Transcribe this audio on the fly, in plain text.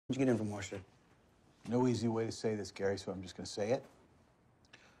Where'd you get in from Washington? No easy way to say this, Gary, so I'm just going to say it.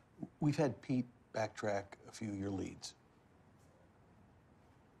 We've had Pete backtrack a few of your leads.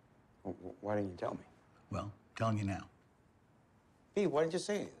 Why didn't you tell me? Well, telling you now. Pete, why didn't you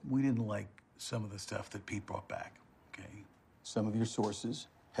say anything? We didn't like some of the stuff that Pete brought back, okay? Some of your sources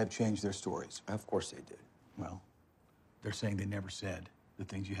have changed their stories. Of course they did. Well, they're saying they never said the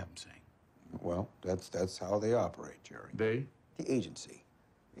things you have them saying. Well, that's how they operate, Jerry. They? The agency.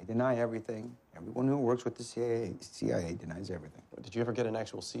 They deny everything. Everyone who works with the CIA denies everything. Did you ever get an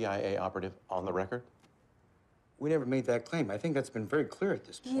actual CIA operative on the record? We never made that claim. I think that's been very clear at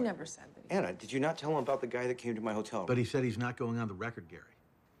this point. He never said that. Anna, did you not tell him about the guy that came to my hotel room? But he said he's not going on the record, Gary.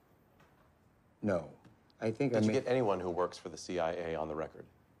 No. I think Did you get anyone who works for the CIA on the record?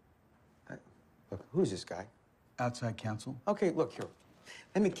 Look, who's this guy? Outside counsel? Okay, look here.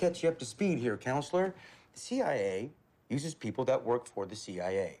 Let me catch you up to speed here, counselor. The CIA uses people that work for the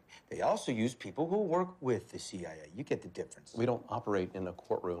CIA. They also use people who work with the CIA. You get the difference. We don't operate in a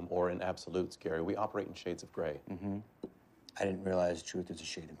courtroom or in absolutes, Gary. We operate in shades of gray. Mm-hmm. I didn't realize truth is a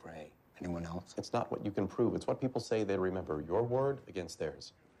shade of gray. Anyone else? It's not what you can prove. It's what people say they remember. Your word against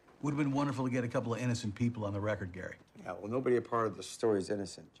theirs. Would have been wonderful to get a couple of innocent people on the record, Gary. Yeah, well, nobody a part of the story is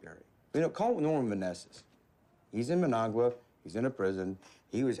innocent, Jerry. You know, call Norman Meneses. He's in Managua. He's in a prison.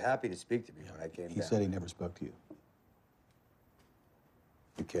 He was happy to speak to me when I came down. He said he never spoke to you.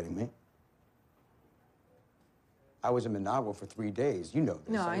 You kidding me? I was in Managua for 3 days. You know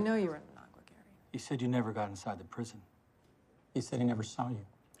this. No, I know you were in Managua, Gary. He said you never got inside the prison. He said he never saw you.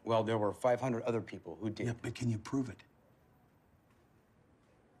 Well, there were 500 other people who did. Yeah, but can you prove it?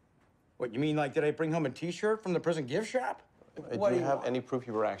 What, you mean like, did I bring home a T-shirt from the prison gift shop? What do you have want? any proof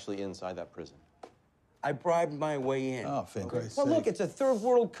you were actually inside that prison? I bribed my way in. Oh, for Christ's Well, sake. look, it's a third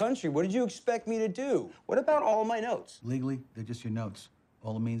world country. What did you expect me to do? What about all my notes? Legally, they're just your notes.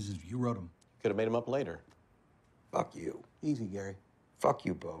 All it means is you wrote them. Could have made them up later. Fuck you. Easy, Gary. Fuck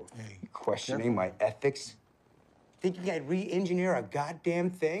you both. Hey, questioning my ethics? Thinking I'd re-engineer a goddamn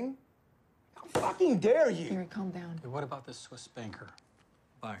thing? How fucking dare you? Gary, calm down. Hey, what about this Swiss banker,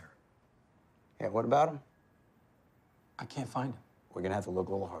 buyer? Yeah, what about him? I can't find him. We're gonna have to look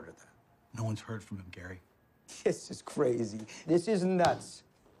a little harder then. No one's heard from him, Gary. This is crazy. This is nuts.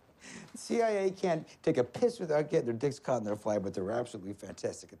 The CIA can't take a piss without getting their dicks caught in their fly, but they're absolutely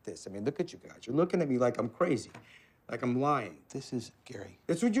fantastic at this. I mean, look at you guys. You're looking at me like I'm crazy, like I'm lying. This is, Gary.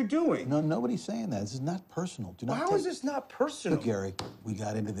 That's what you're doing. No, nobody's saying that. This is not personal. Do not How is this not personal? Look, Gary, we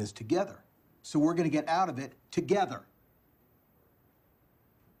got into this together. So we're going to get out of it together.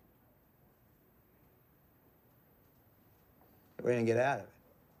 We're gonna get out of it.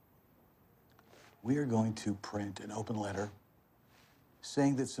 We are going to print an open letter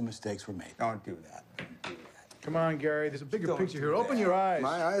saying that some mistakes were made. Don't do that. Don't do that. Come on, Gary. There's a bigger Don't picture do here. that. Open your eyes.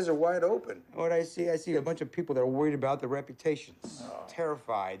 My eyes are wide open. What I see a bunch of people that are worried about their reputations.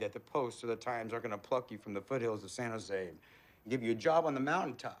 Terrified that the Post or the Times are going to pluck you from the foothills of San Jose and give you a job on the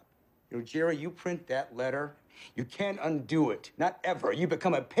mountaintop. You know, Jerry, you print that letter, you can't undo it. Not ever. You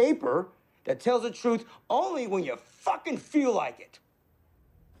become a paper that tells the truth only when you fucking feel like it.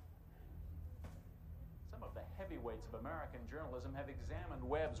 Some of the heavyweights of American journalism have examined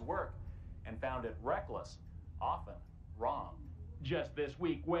Webb's work and found it reckless, often wrong. Just this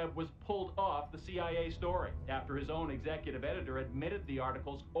week, Webb was pulled off the CIA story after his own executive editor admitted the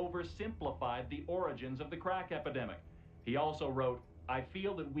articles oversimplified the origins of the crack epidemic. He also wrote, "I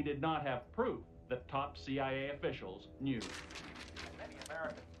feel that we did not have proof that top CIA officials knew." And many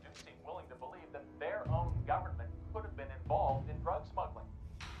Americans do seem willing to believe that their own government could have been involved in drug smuggling.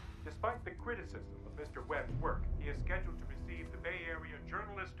 Despite the criticism of Mr. Webb's work, he is scheduled to receive the Bay Area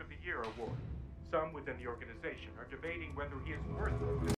Journalist of the Year award. Some within the organization are debating whether he is worthy of